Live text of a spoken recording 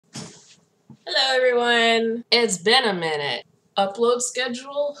Hello everyone! It's been a minute. Upload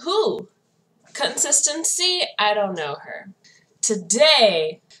schedule? Who? Consistency? I don't know her.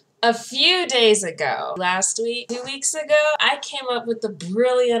 Today, a few days ago, last week, 2 weeks ago, I came up with the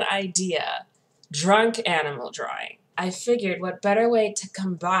brilliant idea. Drunk animal drawing. I figured what better way to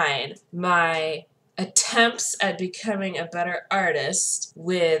combine my attempts at becoming a better artist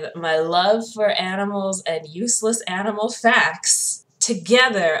with my love for animals and useless animal facts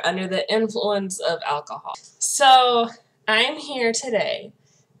together under the influence of alcohol. So I'm here today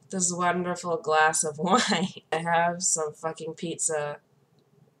with this wonderful glass of wine. I have some fucking pizza.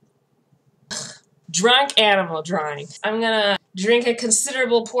 Drunk animal drawing. I'm gonna drink a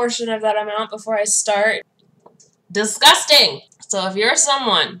considerable portion of that amount before I start. Disgusting! So if you're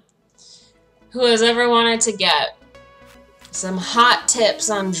someone who has ever wanted to get some hot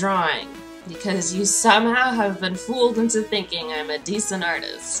tips on drawing because you somehow have been fooled into thinking I'm a decent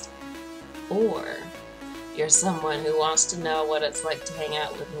artist, or you're someone who wants to know what it's like to hang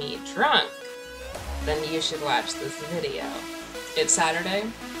out with me drunk, then you should watch this video. It's Saturday.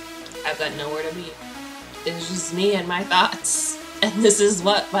 I've got nowhere to be. It's just me and my thoughts. And this is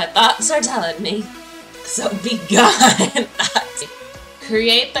what my thoughts are telling me. So be gone.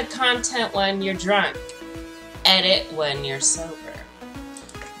 Create the content when you're drunk. Edit when you're sober.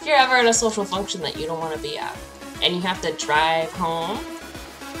 If you're ever at a social function that you don't want to be at, and you have to drive home,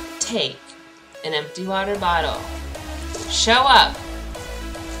 take an empty water bottle, show up,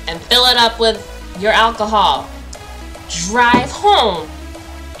 and fill it up with your alcohol. Drive home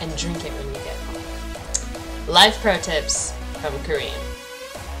and drink it when you get home. Life pro tips from Korean.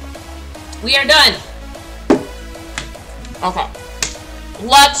 We are done. Okay.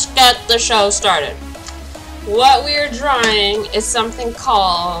 Let's get the show started. What we're drawing is something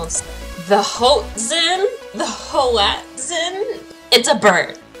called the Hoatzin. The Hoatzin. It's a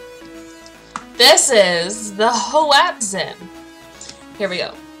bird. This is the Hoatzin. Here we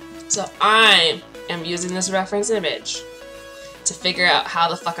go. So I am using this reference image to figure out how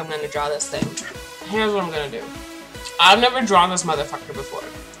the fuck I'm going to draw this thing. Here's what I'm going to do. I've never drawn this motherfucker before.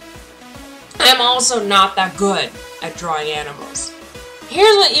 I'm also not that good at drawing animals.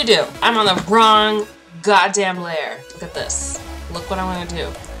 Here's what you do. I'm on the wrong goddamn layer. Look at this. Look what I'm gonna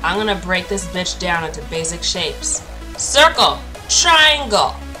do. I'm gonna break this bitch down into basic shapes. Circle.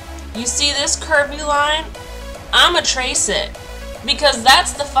 Triangle. You see this curvy line? I'm gonna trace it. Because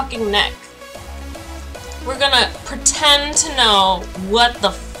that's the fucking neck. We're gonna pretend to know what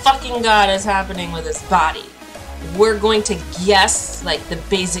the fucking god is happening with his body. We're going to guess, like, the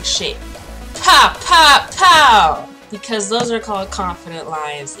basic shape. Pow, pow, pow! Because those are called confident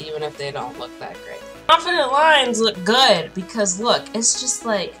lines, even if they don't look that great. Confident lines look good, because look, it's just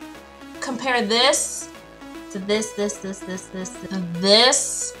like, compare this to this. This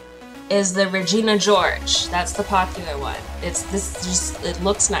is the Regina George. That's the popular one. It's this, just, it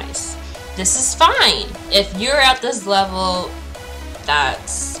looks nice. This is fine. If you're at this level,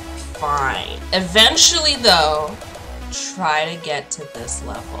 that's fine. Eventually, though, try to get to this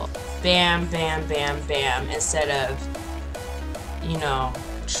level. Bam, bam, bam, bam, instead of, you know,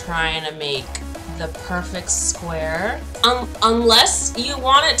 trying to make the perfect square. Unless you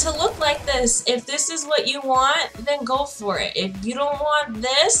want it to look like this. If this is what you want, then go for it. If you don't want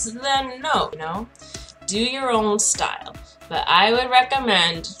this, then no, you know? Do your own style. But I would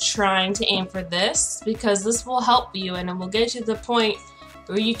recommend trying to aim for this, because this will help you and it will get you to the point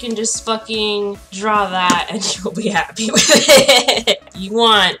where you can just fucking draw that and you'll be happy with it. You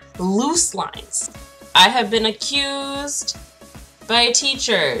want loose lines. I have been accused by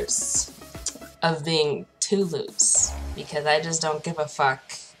teachers of being too loose because I just don't give a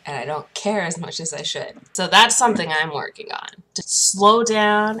fuck and I don't care as much as I should. So that's something I'm working on. To slow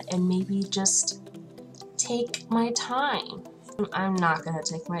down and maybe just take my time. I'm not gonna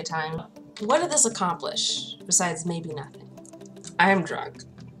take my time. What did this accomplish besides maybe nothing? I'm drunk.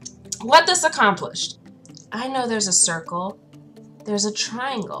 What this accomplished? I know there's a circle, there's a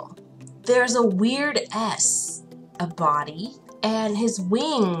triangle, there's a weird S, a body, and his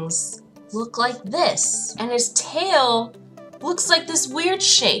wings look like this, and his tail looks like this weird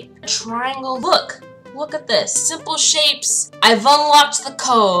shape. Triangle, look at this. Simple shapes. I've unlocked the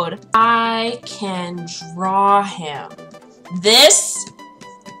code. I can draw him. This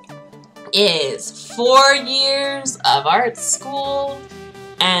is 4 years of art school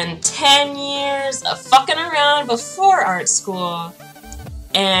and 10 years of fucking around before art school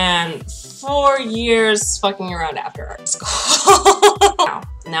and 4 years fucking around after art school.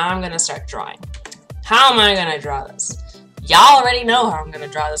 Now I'm gonna start drawing. How am I gonna draw this? Y'all already know how I'm gonna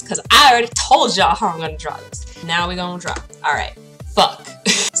draw this because I already told y'all how I'm gonna draw this. Now we gonna draw. Alright, fuck.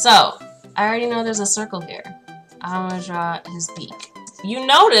 So, I already know there's a circle here. I'm gonna draw his beak. You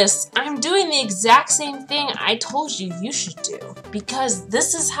notice I'm doing the exact same thing I told you you should do, because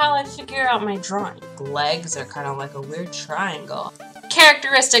this is how I figure out my drawing. The legs are kind of like a weird triangle.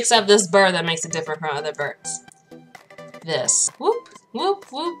 Characteristics of this bird that makes it different from other birds. This. Whoop,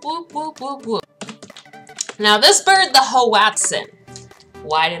 whoop, whoop, whoop, whoop, whoop, whoop. Now this bird, the Hoatzin.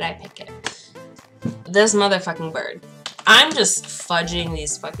 Why did I pick it? This motherfucking bird. I'm just fudging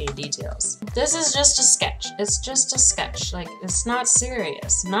these fucking details. This is just a sketch. It's just a sketch. Like, it's not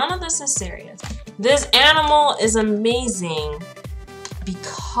serious. None of this is serious. This animal is amazing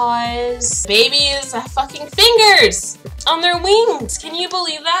because babies have fucking fingers on their wings. Can you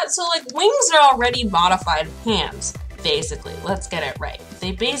believe that? So, like, wings are already modified hands, basically. Let's get it right.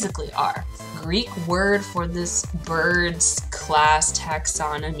 They basically are. Greek word for this bird's class,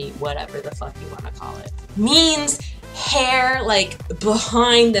 taxonomy, whatever the fuck you want to call it, means hair like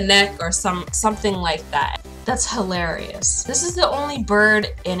behind the neck or something like that. That's hilarious. This is the only bird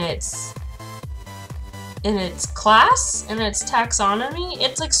in its class, in its taxonomy.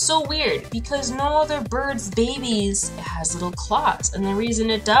 It's like so weird because no other bird's babies has little claws, and the reason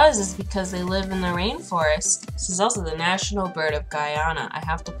it does is because they live in the rainforest. This is also the national bird of Guyana. I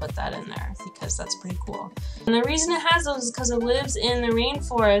have to put that in there because that's pretty cool. And the reason it has those is because it lives in the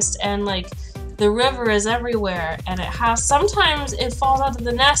rainforest, and like the river is everywhere, and it has, sometimes it falls out of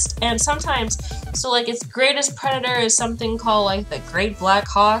the nest, and sometimes, so like its greatest predator is something called like the great black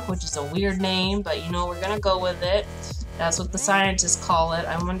hawk, which is a weird name, but you know, we're gonna go with it. That's what the scientists call it.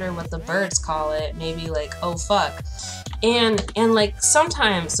 I wonder what the birds call it. Maybe like, oh fuck. And like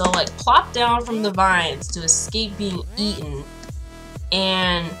sometimes they'll like plop down from the vines to escape being eaten,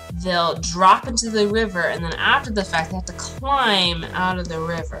 and they'll drop into the river, and then after the fact they have to climb out of the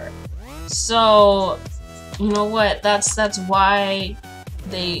river. So, you know what, that's why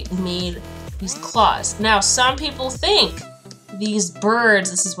they made these claws. Now, some people think these birds,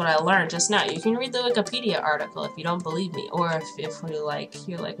 this is what I learned just now. You can read the Wikipedia article if you don't believe me, or if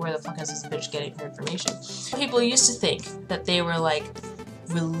you're like, where the fuck is this bitch getting her information? People used to think that they were like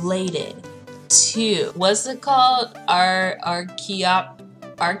related to, what's it called?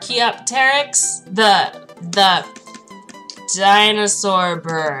 Archaeopteryx? The dinosaur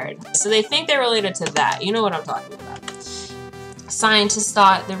bird. So they think they're related to that. You know what I'm talking about. Scientists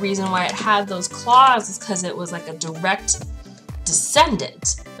thought the reason why it had those claws is because it was like a direct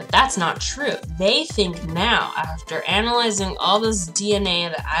descendant, but that's not true. They think now, after analyzing all this DNA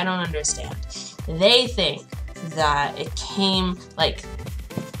that I don't understand, they think that it came, like,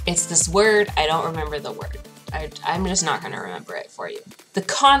 it's this word, I don't remember the word. I'm just not gonna remember it for you. The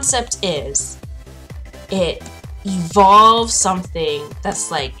concept is, it evolve something that's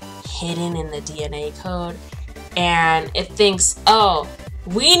like hidden in the DNA code, and it thinks, oh,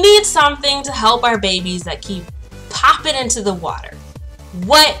 we need something to help our babies that keep popping into the water.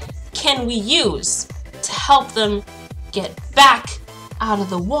 What can we use to help them get back out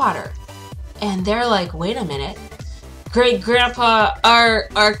of the water? And they're like, wait a minute, great grandpa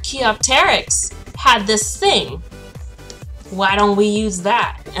Archaeopteryx had this thing. Why don't we use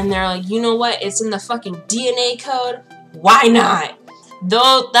that? And they're like, you know what? It's in the fucking DNA code. Why not?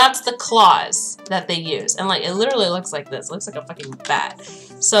 Though that's the claws that they use. And like, it literally looks like this. It looks like a fucking bat.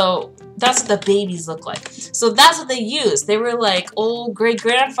 So that's what the babies look like. So that's what they used. They were like, old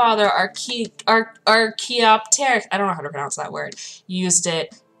great-grandfather Archaeopteryx, I don't know how to pronounce that word, used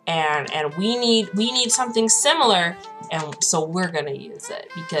it. And we need something similar, and so we're gonna use it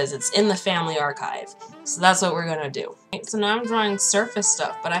because it's in the family archive. So that's what we're gonna do. So now I'm drawing surface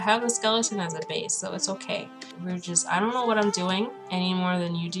stuff, but I have the skeleton as a base, so it's okay. I don't know what I'm doing any more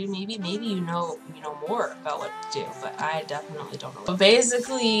than you do. Maybe you know more about what to do, but I definitely don't know. But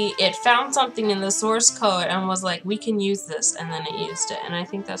basically, it found something in the source code and was like, we can use this, and then it used it, and I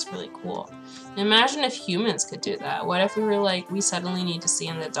think that's really cool. Imagine if humans could do that. What if we were like, we suddenly need to see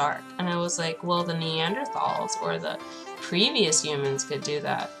in the dark? And I was like, well, the Neanderthals or the previous humans could do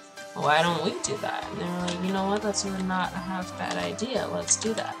that. Why don't we do that? And they were like, you know what, that's not a half bad idea. Let's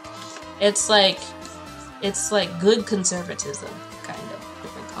do that. It's like good conservatism, kind of,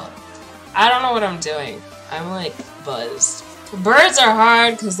 different color. I don't know what I'm doing. I'm like buzzed. Birds are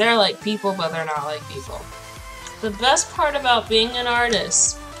hard because they're like people, but they're not like people. The best part about being an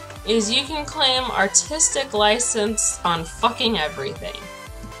artist is you can claim artistic license on fucking everything.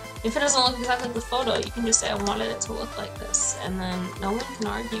 If it doesn't look exactly like the photo, you can just say, I wanted it to look like this, and then no one can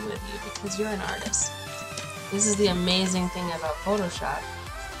argue with you because you're an artist. This is the amazing thing about Photoshop,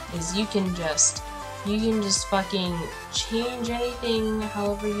 is you can just fucking change anything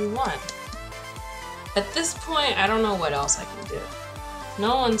however you want. At this point, I don't know what else I can do.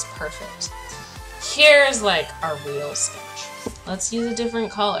 No one's perfect. Here's like a real sketch. Let's use a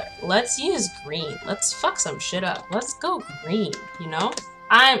different color. Let's use green. Let's fuck some shit up. Let's go green, you know?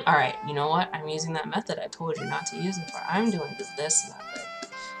 Alright, you know what? I'm using that method I told you not to use it for. I'm doing this method.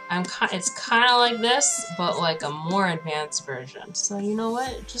 It's kind of like this, but like a more advanced version. So you know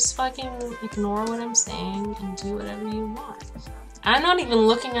what? Just fucking ignore what I'm saying and do whatever you want. I'm not even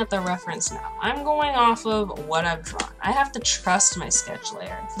looking at the reference now. I'm going off of what I've drawn. I have to trust my sketch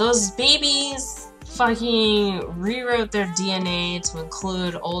layer. Those babies fucking rewrote their DNA to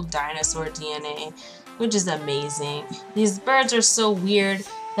include old dinosaur DNA, which is amazing. These birds are so weird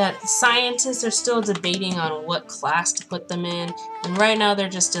that scientists are still debating on what class to put them in, and right now they're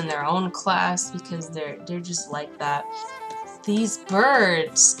just in their own class because they're just like that. These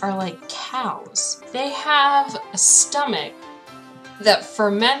birds are like cows. They have a stomach that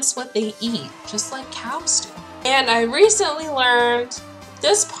ferments what they eat, just like cows do. And I recently learned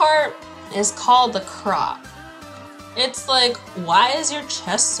this part is called the crop. It's like, why is your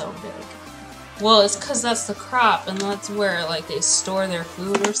chest so big? Well, it's because that's the crop, and that's where like they store their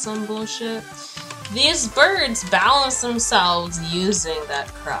food or some bullshit. These birds balance themselves using that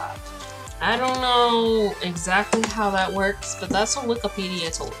crop. I don't know exactly how that works, but that's what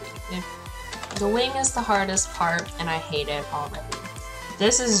Wikipedia told me. The wing is the hardest part, and I hate it already.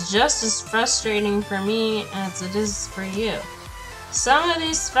 This is just as frustrating for me as it is for you. Some of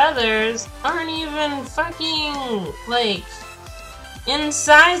these feathers aren't even fucking, like, in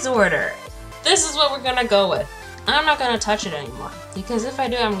size order. This is what we're gonna go with. I'm not gonna touch it anymore, because if I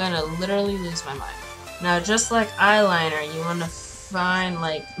do, I'm gonna literally lose my mind. Now, just like eyeliner, you wanna find,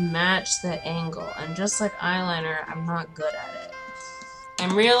 like, match the angle, and just like eyeliner, I'm not good at it.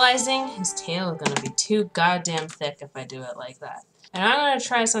 I'm realizing his tail is gonna be too goddamn thick if I do it like that. And I'm gonna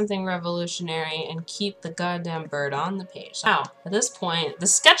try something revolutionary and keep the goddamn bird on the page. Now, at this point, the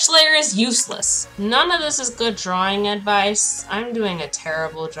sketch layer is useless. None of this is good drawing advice. I'm doing a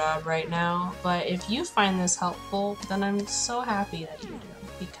terrible job right now, but if you find this helpful, then I'm so happy that you do,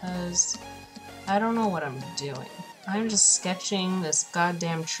 because I don't know what I'm doing. I'm just sketching this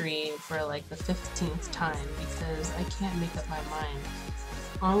goddamn tree for like the 15th time because I can't make up my mind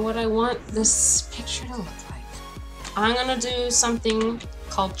on what I want this picture to look like. I'm gonna do something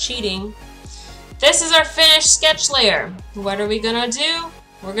called cheating. This is our finished sketch layer. What are we gonna do?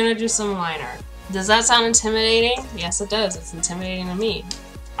 We're gonna do some liner. Does that sound intimidating? Yes, it does. It's intimidating to me.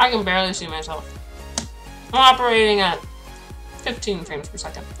 I can barely see myself. I'm operating at 15 frames per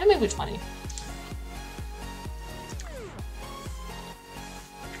second, and maybe 20.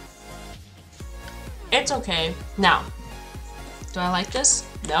 It's okay. Now, do I like this?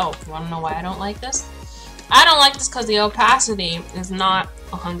 No. You wanna know why I don't like this? I don't like this because the opacity is not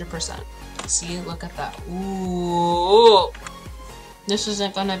 100%. See, look at that. Ooh. This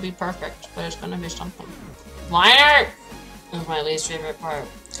isn't gonna be perfect, but it's gonna be something. Liner is my least favorite part.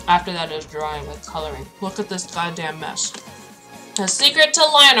 After that is drawing with coloring. Look at this goddamn mess. The secret to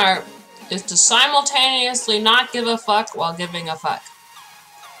line art is to simultaneously not give a fuck while giving a fuck.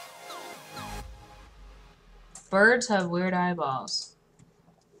 Birds have weird eyeballs.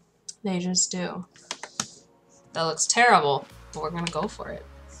 They just do. That looks terrible, but we're gonna go for it.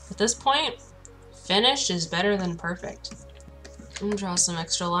 At this point, finished is better than perfect. I'm gonna draw some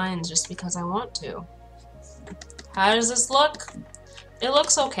extra lines just because I want to. How does this look? It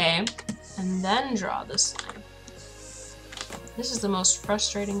looks okay. And then draw this line. This is the most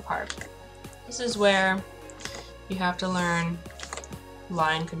frustrating part. This is where you have to learn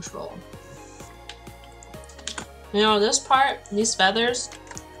line control. You know, this part, these feathers,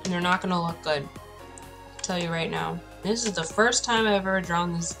 they're not gonna look good. Tell you right now. This is the first time I've ever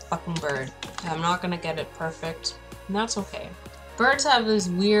drawn this fucking bird. I'm not gonna get it perfect, and that's okay. Birds have this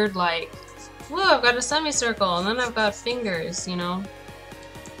weird, like, whoa, I've got a semicircle, and then I've got fingers, you know?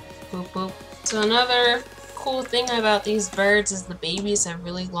 Boop, boop. So another cool thing about these birds is the babies have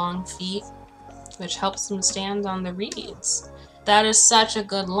really long feet, which helps them stand on the reeds. That is such a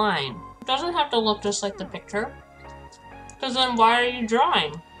good line. It doesn't have to look just like the picture, because then why are you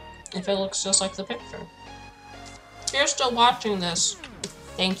drawing if it looks just like the picture? If you're still watching this,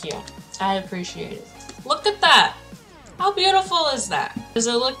 thank you. I appreciate it. Look at that! How beautiful is that? Does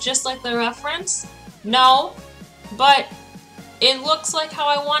it look just like the reference? No, but it looks like how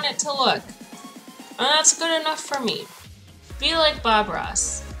I want it to look. And that's good enough for me. Be like Bob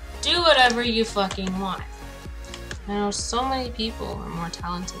Ross. Do whatever you fucking want. I know so many people are more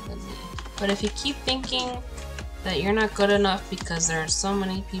talented than me, but if you keep thinking that you're not good enough because there are so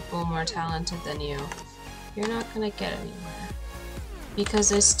many people more talented than you, you're not gonna get anywhere. Because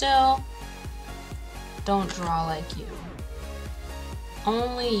they still don't draw like you.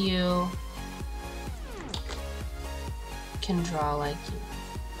 Only you can draw like you.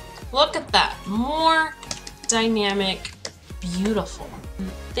 Look at that. More dynamic, beautiful.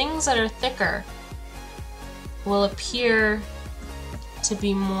 Things that are thicker will appear to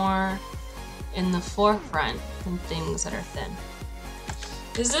be more in the forefront than things that are thin.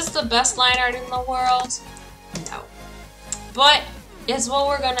 Is this the best line art in the world? No. But it's what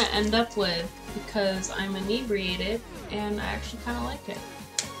we're gonna end up with because I'm inebriated and I actually kind of like it.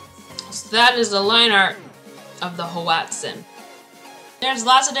 So that is the line art of the Hoatzin. There's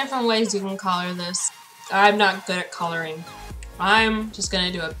lots of different ways you can color this. I'm not good at coloring. I'm just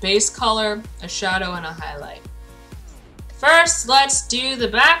gonna do a base color, a shadow, and a highlight. First, let's do the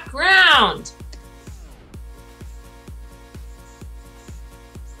background.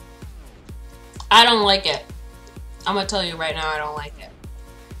 I don't like it. I'm gonna tell you right now, I don't like it.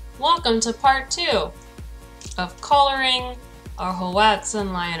 Welcome to part 2 of coloring our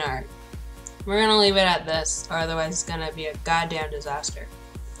Hoatzin line art. We're gonna leave it at this, or otherwise it's gonna be a goddamn disaster.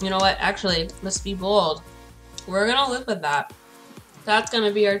 You know what? Actually, let's be bold. We're gonna live with that. That's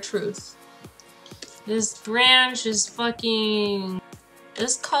gonna be our truth. This branch is fucking...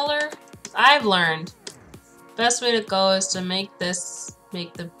 This color, I've learned. Best way to go is to make this,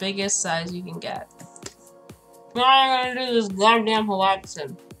 make the biggest size you can get. Now I'm gonna do this goddamn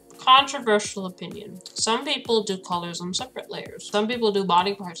Hoatzin. Controversial opinion. Some people do colors on separate layers. Some people do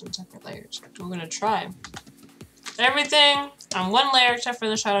body parts on separate layers. We're gonna try everything on one layer except for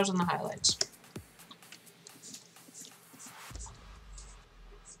the shadows and the highlights.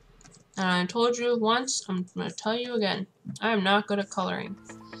 And I told you once, I'm gonna tell you again, I am not good at coloring.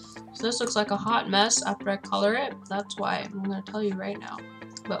 So this looks like a hot mess after I color it. That's why I'm gonna tell you right now.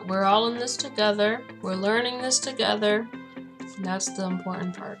 But we're all in this together. We're learning this together. And that's the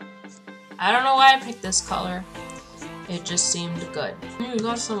important part. I don't know why I picked this color. It just seemed good. We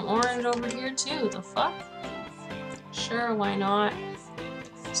got some orange over here too. The fuck? Sure, why not?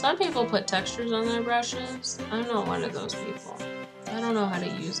 Some people put textures on their brushes. I'm not one of those people. I don't know how to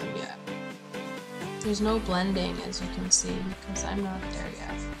use them yet. There's no blending, as you can see, because I'm not there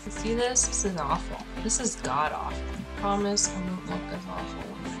yet. You see this? This is awful. This is god-awful. I promise I won't look as awful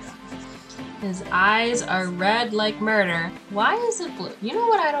when I'm done. His eyes are red like murder. Why is it blue? You know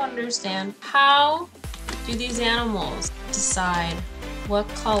what I don't understand? How do these animals decide what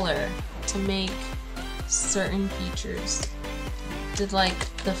color to make certain features? Did, like,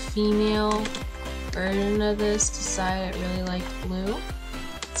 the female version of this decide it really liked blue?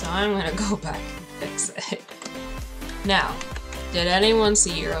 So I'm gonna go back and fix it. Now, did anyone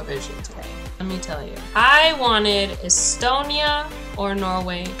see Eurovision today? Let me tell you. I wanted Estonia or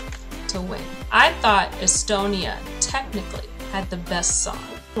Norway to win. I thought Estonia technically had the best song.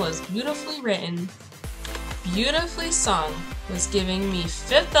 It was beautifully written, beautifully sung, was giving me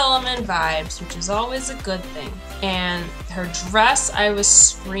Fifth Element vibes, which is always a good thing. And her dress, I was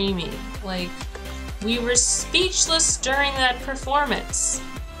screaming. Like, we were speechless during that performance.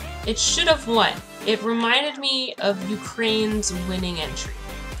 It should have won. It reminded me of Ukraine's winning entry,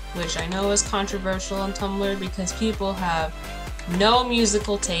 which I know is controversial on Tumblr because people have no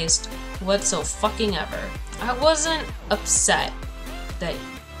musical taste whatsoever. I wasn't upset that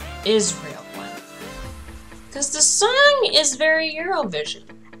Israel won, because the song is very Eurovision.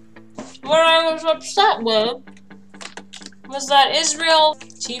 What I was upset with was that Israel,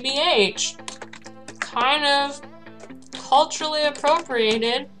 TBH, kind of culturally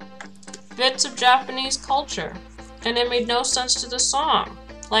appropriated bits of Japanese culture, and it made no sense to the song.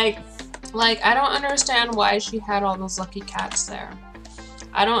 Like I don't understand why she had all those lucky cats there.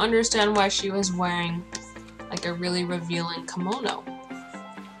 I don't understand why she was wearing like a really revealing kimono.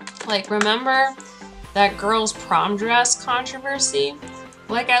 Like, remember that girl's prom dress controversy?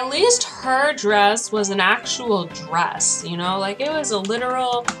 Like, at least her dress was an actual dress, you know? Like, it was a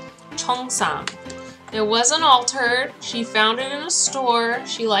literal cheongsam. It wasn't altered. She found it in a store.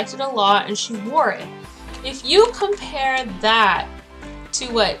 She liked it a lot, and she wore it. If you compare that to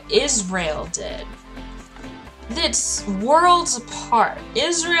what Israel did, it's worlds apart.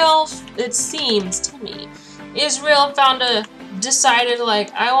 Israel, it seems to me, Israel decided,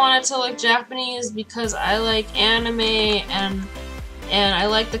 like, I want it to look Japanese because I like anime and I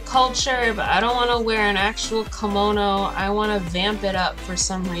like the culture, but I don't want to wear an actual kimono. I want to vamp it up for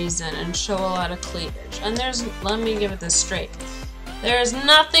some reason and show a lot of cleavage. And let me give it this straight. There's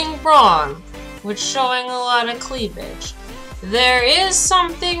nothing wrong with showing a lot of cleavage. There is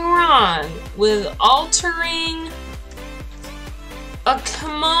something wrong with altering a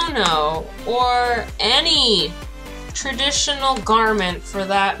kimono or any traditional garment for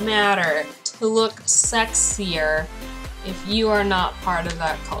that matter to look sexier if you are not part of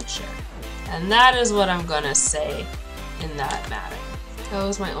that culture. And that is what I'm gonna say in that matter. That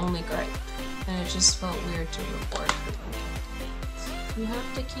was my only gripe, and it just felt weird to report. You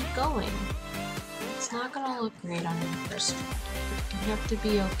have to keep going. It's not gonna look great on your first try. You have to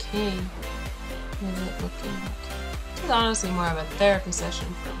be okay with it looking okay. This is honestly more of a therapy session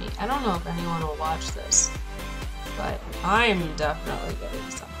for me. I don't know if anyone will watch this, but I'm definitely getting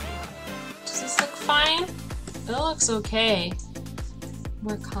something out of it. Does this look fine? It looks okay.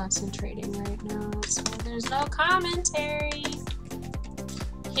 We're concentrating right now, so there's no commentary.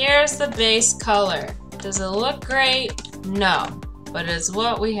 Here's the base color. Does it look great? No, but it's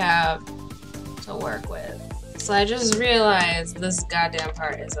what we have to work with. So I just realized this goddamn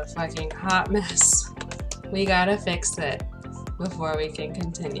part is a fucking hot mess. We gotta fix it before we can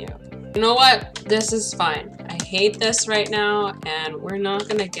continue. You know what? This is fine. I hate this right now, and we're not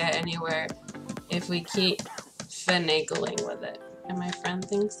gonna get anywhere if we keep finagling with it. And my friend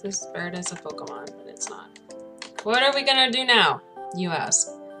thinks this bird is a Pokemon, but it's not. What are we gonna do now, you ask?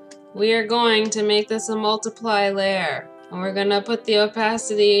 We are going to make this a multiply layer. And we're gonna put the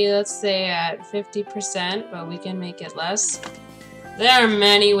opacity, let's say at 50%, but we can make it less. There are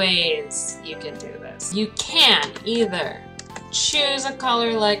many ways you can do this. You can either choose a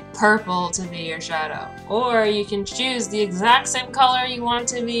color like purple to be your shadow, or you can choose the exact same color you want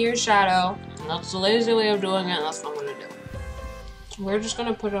to be your shadow. And that's the lazy way of doing it, and that's what I'm gonna do. We're just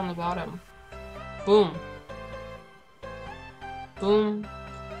gonna put it on the bottom. Boom. Boom.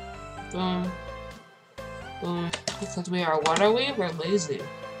 Boom. Boom. Because we are, what are we? We're lazy.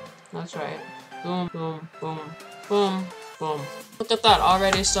 That's right. Boom, boom, boom, boom, boom. Look at that,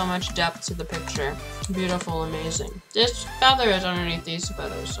 already so much depth to the picture. Beautiful, amazing. This feather is underneath these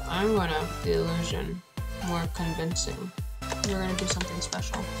feathers, so I'm gonna make the illusion more convincing. We're gonna do something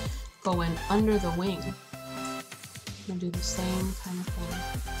special. Go in under the wing. I'm gonna do the same kind of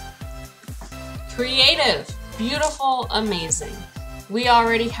thing. Creative, beautiful, amazing. We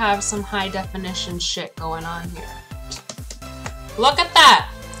already have some high definition shit going on here. Look at that!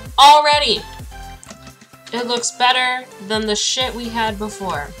 Already! It looks better than the shit we had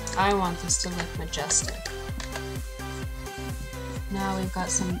before. I want this to look majestic. Now we've got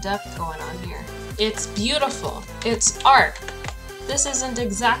some depth going on here. It's beautiful. It's art. This isn't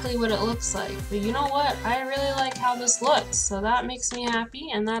exactly what it looks like, but you know what? I really like how this looks, so that makes me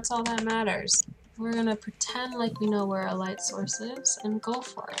happy, and that's all that matters. We're gonna pretend like we know where our light source is and go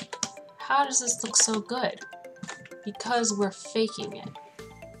for it. How does this look so good? Because we're faking it.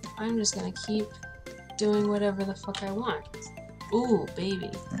 I'm just gonna keep doing whatever the fuck I want. Ooh, baby.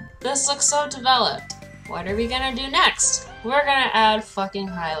 This looks so developed. What are we gonna do next? We're gonna add fucking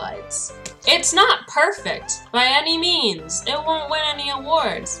highlights. It's not perfect by any means. It won't win any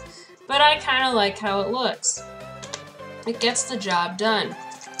awards, but I kinda like how it looks. It gets the job done.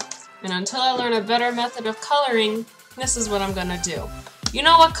 And until I learn a better method of coloring, this is what I'm gonna do. You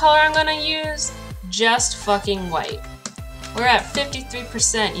know what color I'm gonna use? Just fucking white. We're at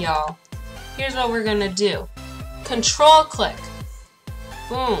 53%, y'all. Here's what we're gonna do. Control click.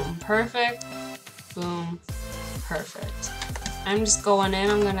 Boom, perfect. Boom, perfect. I'm just going in,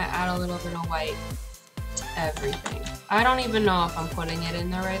 I'm gonna add a little bit of white to everything. I don't even know if I'm putting it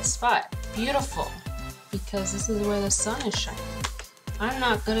in the right spot. Beautiful, because this is where the sun is shining. I'm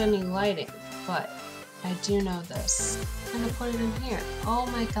not good at any lighting, but I do know this. I'm gonna put it in here. Oh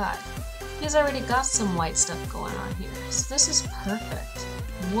my god. He's already got some white stuff going on here. So this is perfect.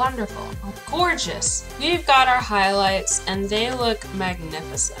 Wonderful. Gorgeous. We've got our highlights and they look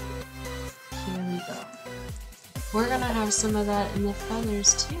magnificent. Here we go. We're gonna have some of that in the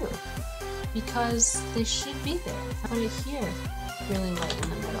feathers too, because they should be there. I put it here, really light in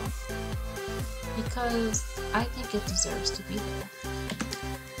the middle, because I think it deserves to be there.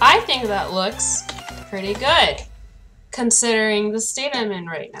 I think that looks pretty good, considering the state I'm in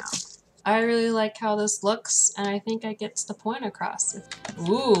right now. I really like how this looks, and I think it gets the point across.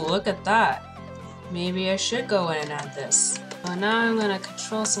 Ooh, look at that. Maybe I should go in and add this. So now I'm gonna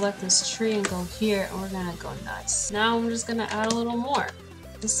control select this tree and go here, and we're gonna go nuts. Now I'm just gonna add a little more.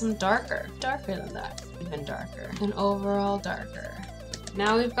 Just some darker than that, even darker, and overall darker.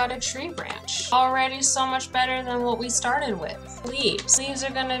 Now we've got a tree branch. Already so much better than what we started with. Leaves. Leaves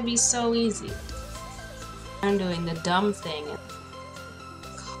are gonna be so easy. I'm doing the dumb thing.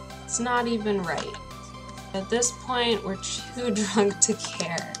 It's not even right. At this point, we're too drunk to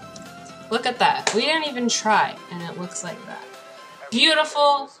care. Look at that. We didn't even try, and it looks like that.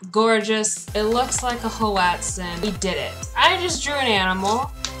 Beautiful, gorgeous. It looks like a Hoatzin. We did it. I just drew an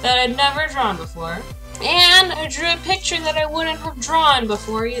animal that I'd never drawn before, and I drew a picture that I wouldn't have drawn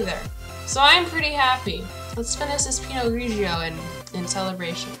before either. So I'm pretty happy. Let's finish this Pinot Grigio in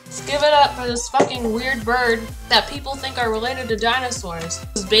celebration. Let's give it up for this fucking weird bird that people think are related to dinosaurs.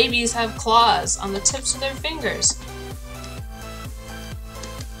 Those babies have claws on the tips of their fingers.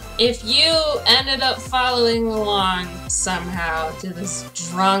 If you ended up following along somehow to this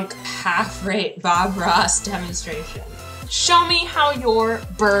drunk, half-raped Bob Ross demonstration, show me how your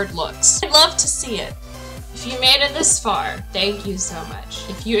bird looks. I'd love to see it. If you made it this far, thank you so much.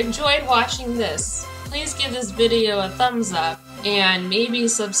 If you enjoyed watching this, please give this video a thumbs up and maybe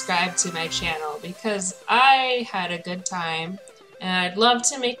subscribe to my channel because I had a good time and I'd love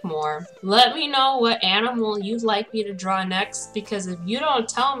to make more. Let me know what animal you'd like me to draw next, because if you don't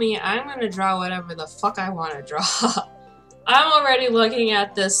tell me, I'm gonna draw whatever the fuck I want to draw. I'm already looking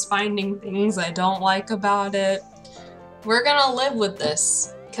at this, finding things I don't like about it. We're gonna live with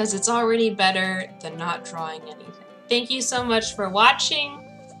this because it's already better than not drawing anything. Thank you so much for watching.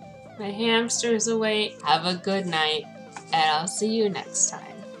 My hamster's awake. Have a good night, and I'll see you next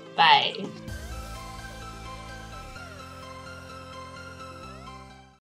time. Bye.